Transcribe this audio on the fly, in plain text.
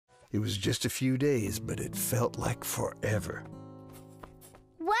It was just a few days, but it felt like forever.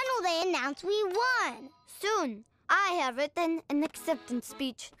 When will they announce we won? Soon. I have written an acceptance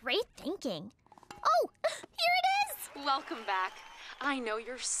speech. Great thinking. Oh, here it is! Welcome back. I know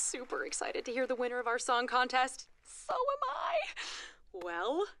you're super excited to hear the winner of our song contest. So am I.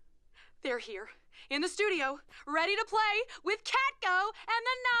 Well, they're here in the studio, ready to play with Catgo and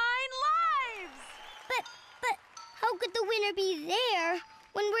the 9 Lives. But how could the winner be there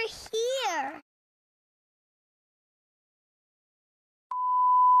when we're here?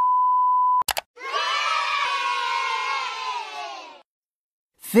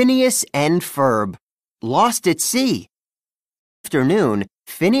 Phineas and Ferb, lost at sea. Afternoon,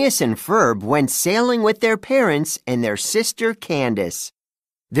 Phineas and Ferb went sailing with their parents and their sister Candace.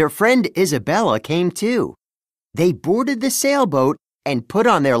 Their friend Isabella came too. They boarded the sailboat and put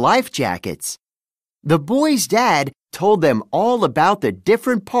on their life jackets. The boys' dad told them all about the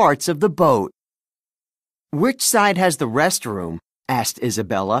different parts of the boat. "Which side has the restroom?" asked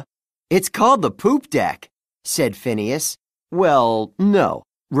Isabella. "It's called the poop deck," said Phineas. "Well, no,"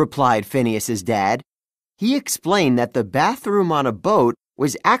 replied Phineas's dad. He explained that the bathroom on a boat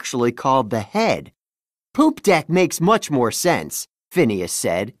was actually called the head. "Poop deck makes much more sense," Phineas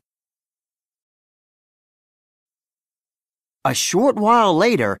said. A short while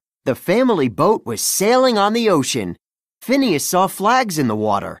later, the family boat was sailing on the ocean. Phineas saw flags in the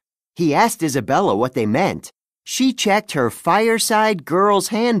water. He asked Isabella what they meant. She checked her Fireside Girls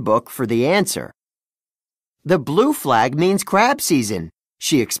Handbook for the answer. "The blue flag means crab season,"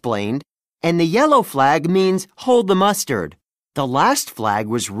 she explained, "and the yellow flag means hold the mustard. The last flag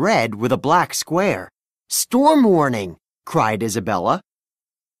was red with a black square." "Storm warning!" cried Isabella.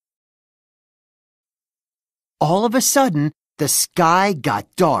 All of a sudden, the sky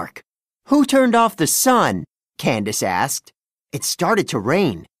got dark. "Who turned off the sun?" Candace asked. It started to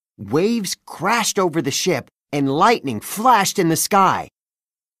rain. Waves crashed over the ship and lightning flashed in the sky.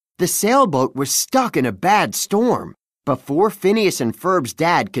 The sailboat was stuck in a bad storm. Before Phineas and Ferb's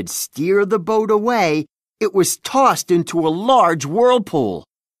dad could steer the boat away, it was tossed into a large whirlpool.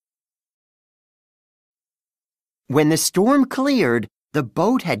 When the storm cleared, the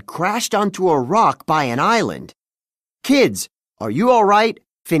boat had crashed onto a rock by an island. "Kids, are you all right?"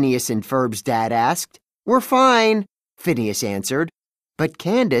 Phineas and Ferb's dad asked. "We're fine," Phineas answered. But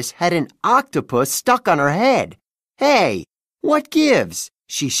Candace had an octopus stuck on her head. "Hey, what gives?"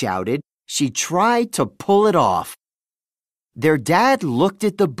 she shouted. She tried to pull it off. Their dad looked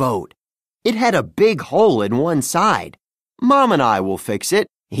at the boat. It had a big hole in one side. "Mom and I will fix it,"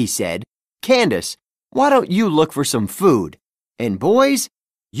 he said. "Candace, why don't you look for some food? And boys,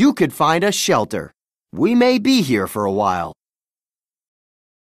 you could find us shelter. We may be here for a while."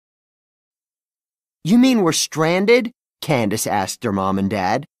 "You mean we're stranded?" Candace asked her mom and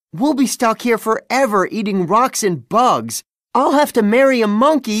dad. "We'll be stuck here forever eating rocks and bugs. I'll have to marry a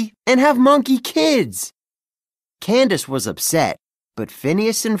monkey and have monkey kids." Candace was upset, but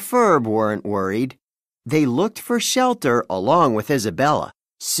Phineas and Ferb weren't worried. They looked for shelter along with Isabella.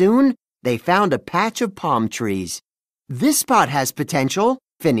 Soon, they found a patch of palm trees. "This spot has potential,"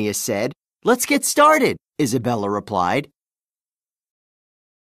 Phineas said. "Let's get started," Isabella replied.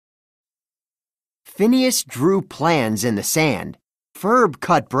 Phineas drew plans in the sand. Ferb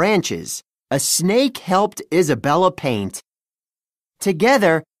cut branches. A snake helped Isabella paint.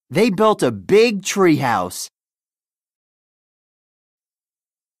 Together, they built a big treehouse.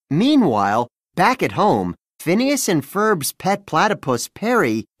 Meanwhile, back at home, Phineas and Ferb's pet platypus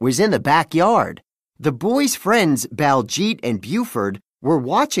Perry was in the backyard. The boys' friends Baljeet and Buford were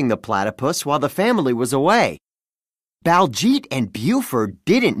watching the platypus while the family was away. Baljeet and Buford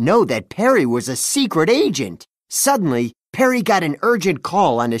didn't know that Perry was a secret agent. Suddenly, Perry got an urgent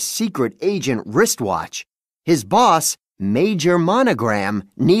call on his secret agent wristwatch. His boss, Major Monogram,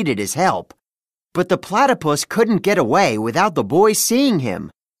 needed his help. But the platypus couldn't get away without the boys seeing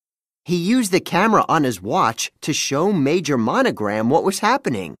him. He used the camera on his watch to show Major Monogram what was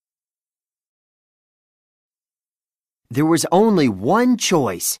happening. There was only one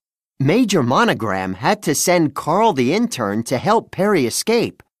choice. Major Monogram had to send Carl the intern to help Perry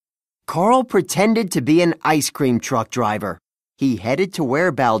escape. Carl pretended to be an ice cream truck driver. He headed to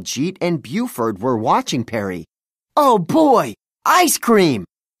where Baljeet and Buford were watching Perry. "Oh boy, ice cream!"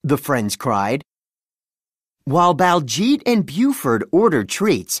 the friends cried. While Baljeet and Buford ordered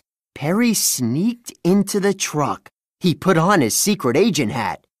treats, Perry sneaked into the truck. He put on his secret agent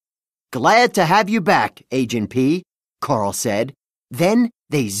hat. "Glad to have you back, Agent P," Carl said. Then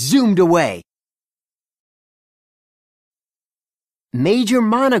they zoomed away. Major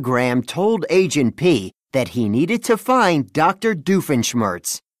Monogram told Agent P that he needed to find Dr.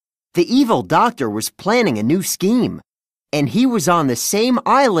 Doofenshmirtz. The evil doctor was planning a new scheme, and he was on the same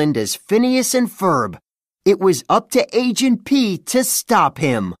island as Phineas and Ferb. It was up to Agent P to stop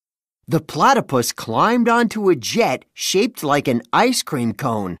him. The platypus climbed onto a jet shaped like an ice cream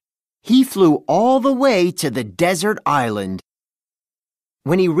cone. He flew all the way to the desert island.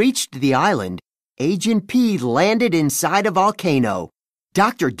 When he reached the island, Agent P landed inside a volcano.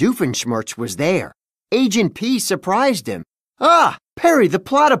 Dr. Doofenshmirtz was there. Agent P surprised him. "Ah, Perry the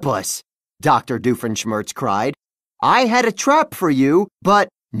platypus!" Dr. Doofenshmirtz cried. "I had a trap for you, but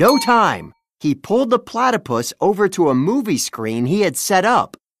no time." He pulled the platypus over to a movie screen he had set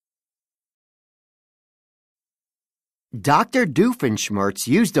up. Dr. Doofenshmirtz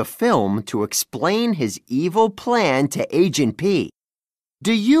used a film to explain his evil plan to Agent P.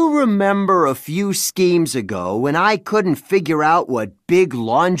 "Do you remember a few schemes ago when I couldn't figure out what big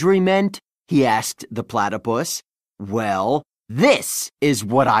laundry meant?" he asked the platypus. "Well, this is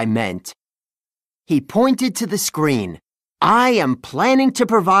what I meant." He pointed to the screen. "I am planning to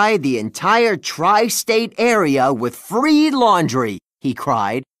provide the entire tri-state area with free laundry," he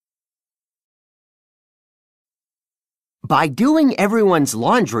cried. By doing everyone's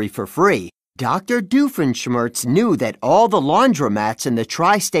laundry for free, Dr. Doofenshmirtz knew that all the laundromats in the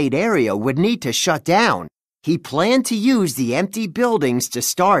tri-state area would need to shut down. He planned to use the empty buildings to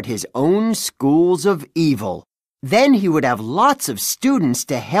start his own schools of evil. Then he would have lots of students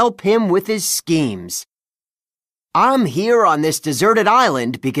to help him with his schemes. "I'm here on this deserted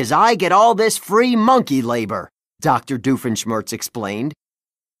island because I get all this free monkey labor," Dr. Doofenshmirtz explained.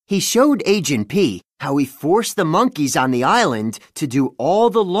 He showed Agent P how he forced the monkeys on the island to do all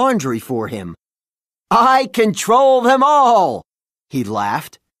the laundry for him. "I control them all!" he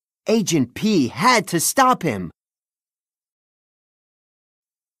laughed. Agent P had to stop him.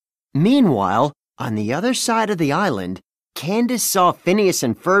 Meanwhile, on the other side of the island, Candace saw Phineas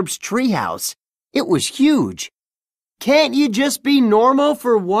and Ferb's treehouse. It was huge. "Can't you just be normal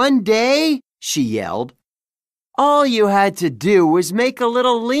for one day?" she yelled. "All you had to do was make a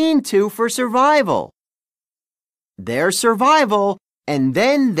little lean-to for survival." "There's survival, and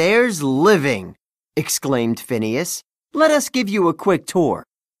then there's living," exclaimed Phineas. "Let us give you a quick tour."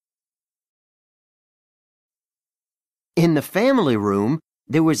 In the family room,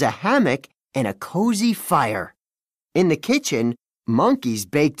 there was a hammock and a cozy fire. In the kitchen, monkeys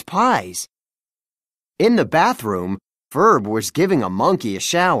baked pies. In the bathroom, Ferb was giving a monkey a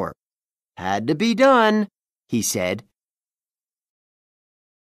shower. "Had to be done," he said.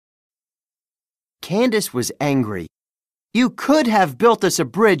 Candace was angry. "You could have built us a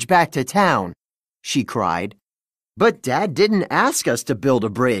bridge back to town," she cried. "But Dad didn't ask us to build a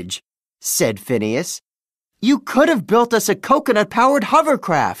bridge," said Phineas. "You could have built us a coconut-powered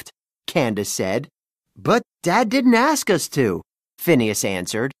hovercraft," Candace said. "But Dad didn't ask us to," Phineas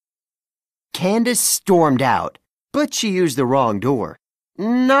answered. Candace stormed out, but she used the wrong door.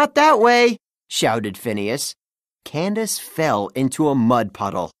 "Not that way," shouted Phineas. Candace fell into a mud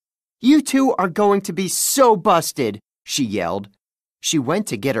puddle. "You two are going to be so busted," she yelled. She went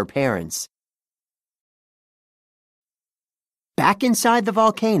to get her parents. Back inside the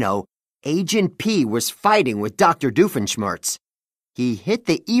volcano, Agent P was fighting with Dr. Doofenshmirtz. He hit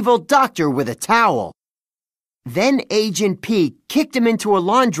the evil doctor with a towel. Then Agent P kicked him into a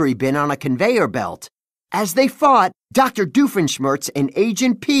laundry bin on a conveyor belt. As they fought, Dr. Doofenshmirtz and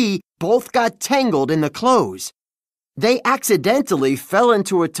Agent P both got tangled in the clothes. They accidentally fell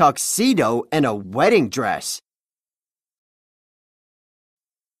into a tuxedo and a wedding dress.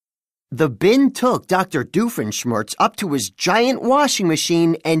 The bin took Dr. Doofenshmirtz up to his giant washing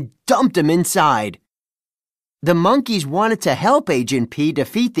machine and dumped him inside. The monkeys wanted to help Agent P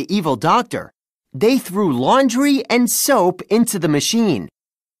defeat the evil doctor. They threw laundry and soap into the machine.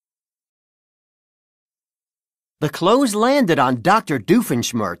 The clothes landed on Dr.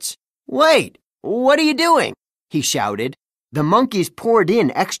 Doofenshmirtz. "Wait, what are you doing?" he shouted. The monkeys poured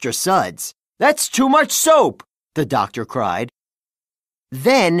in extra suds. "That's too much soap," the doctor cried.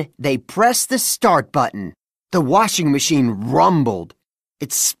 Then they pressed the start button. The washing machine rumbled.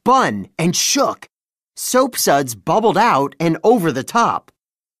 It spun and shook. Soap suds bubbled out and over the top.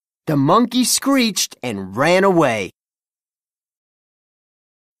 The monkey screeched and ran away.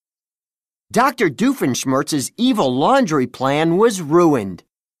 Dr. Doofenshmirtz's evil laundry plan was ruined.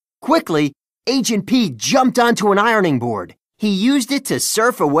 Quickly, Agent P jumped onto an ironing board. He used it to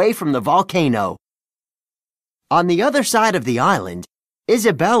surf away from the volcano. On the other side of the island,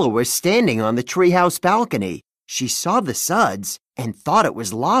 Isabella was standing on the treehouse balcony. She saw the suds and thought it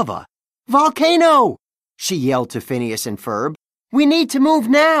was lava. "Volcano!" she yelled to Phineas and Ferb. "We need to move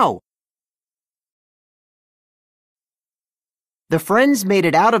now!" The friends made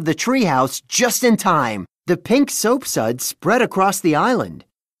it out of the treehouse just in time. The pink soapsuds spread across the island.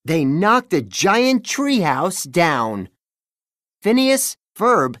 They knocked a giant treehouse down. Phineas,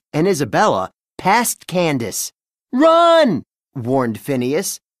 Ferb, and Isabella passed Candace. "Run!" warned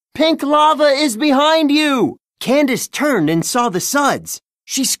Phineas. "Pink lava is behind you!" Candace turned and saw the suds.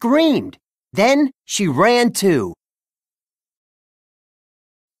 She screamed. Then she ran too.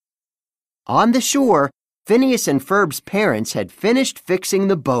 On the shore, Phineas and Ferb's parents had finished fixing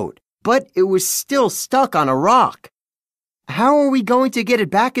the boat, but it was still stuck on a rock. "How are we going to get it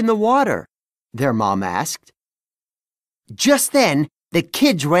back in the water?" their mom asked. Just then, the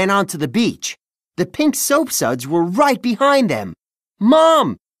kids ran onto the beach. The pink soapsuds were right behind them.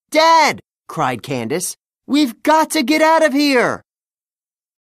 "Mom! Dad!" cried Candace. "We've got to get out of here!"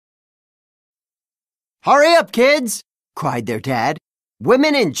 "Hurry up, kids!" cried their dad.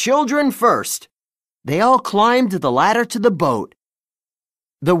 "Women and children first." They all climbed the ladder to the boat.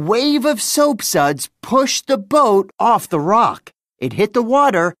 The wave of soapsuds pushed the boat off the rock. It hit the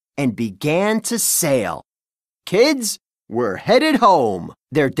water and began to sail. "Kids, we're headed home,"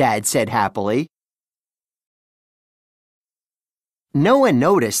 their dad said happily. No one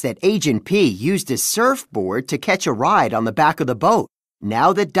noticed that Agent P used his surfboard to catch a ride on the back of the boat.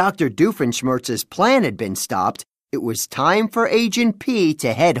 Now that Dr. Doofenshmirtz's plan had been stopped, it was time for Agent P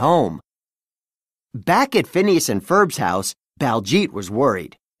to head home. Back at Phineas and Ferb's house, Baljeet was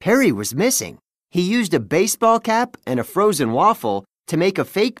worried. Perry was missing. He used a baseball cap and a frozen waffle to make a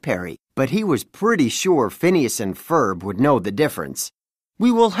fake Perry, but he was pretty sure Phineas and Ferb would know the difference.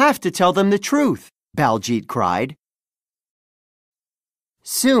 "We will have to tell them the truth," Baljeet cried.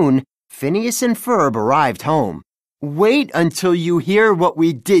 Soon, Phineas and Ferb arrived home. "Wait until you hear what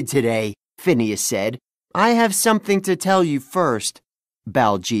we did today," Phineas said. "I have something to tell you first,"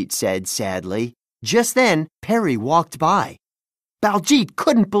 Baljeet said sadly. Just then, Perry walked by. Baljeet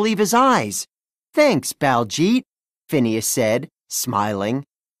couldn't believe his eyes. "Thanks, Baljeet," Phineas said, smiling.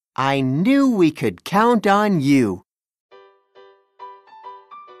 "I knew we could count on you."